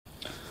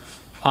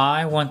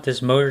I want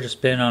this motor to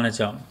spin on its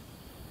own.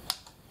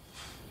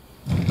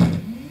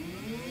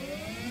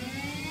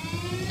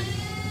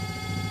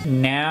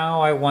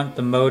 Now I want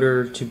the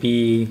motor to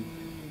be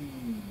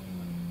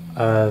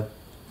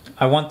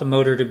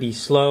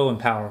slow and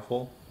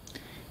powerful.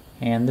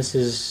 And this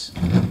is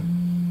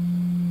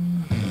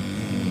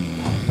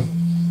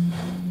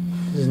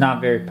not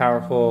very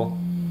powerful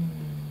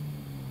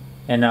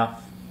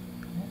enough.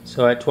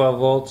 So at 12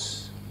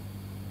 volts,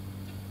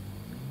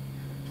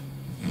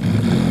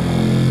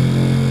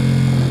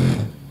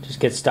 just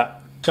get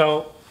stuck.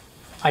 So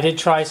I did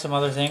try some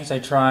other things. I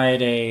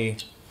tried a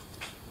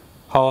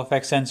Hall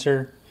effect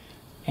sensor,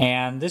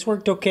 and this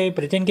worked okay,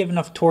 but it didn't give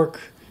enough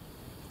torque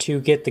to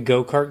get the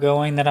go-kart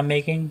going that I'm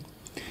making.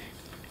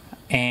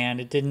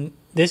 And it didn't,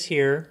 this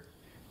here,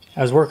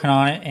 I was working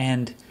on it,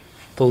 and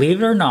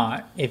believe it or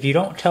not, if you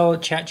don't tell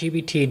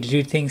ChatGPT to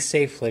do things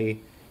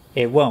safely,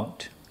 it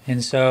won't.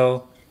 And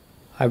so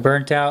I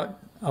burnt out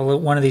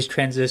one of these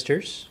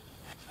transistors.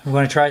 I'm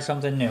going to try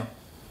something new.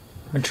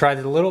 I'm going to try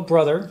the little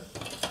brother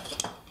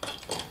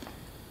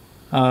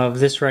of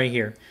this right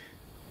here.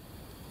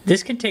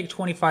 This can take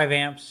 25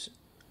 amps.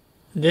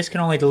 This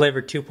can only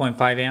deliver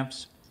 2.5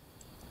 amps.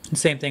 And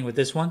same thing with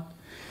this one.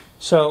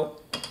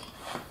 So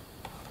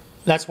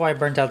that's why I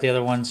burnt out the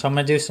other one. So I'm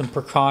going to do some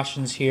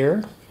precautions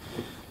here.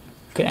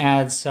 I can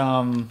add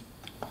some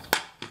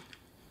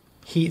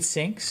heat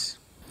sinks.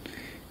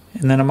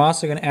 And then I'm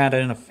also going to add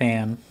in a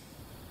fan.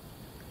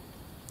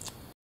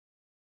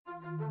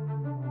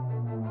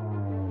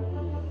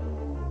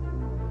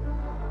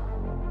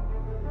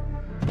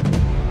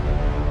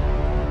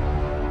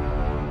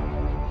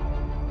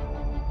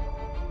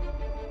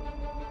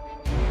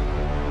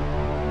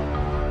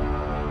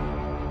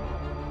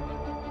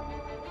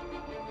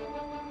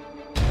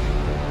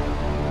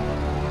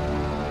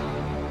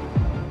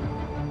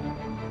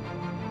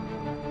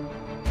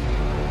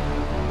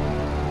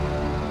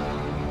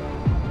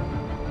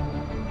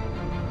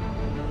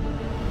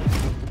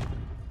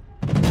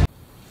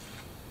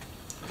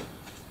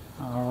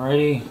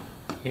 Alrighty,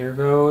 here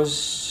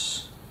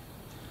goes.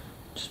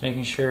 Just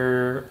making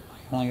sure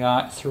I only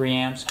got 3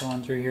 amps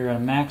going through here at a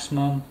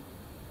maximum.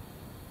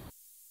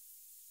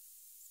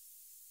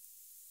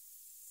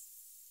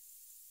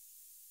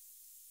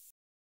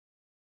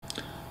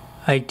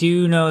 I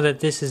do know that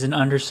this is an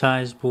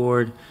undersized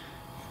board,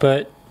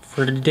 but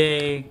for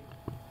today,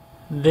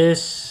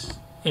 this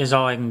is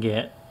all I can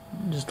get.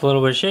 Just a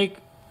little bit of shake.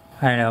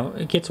 I know,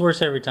 it gets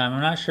worse every time.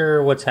 I'm not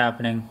sure what's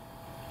happening.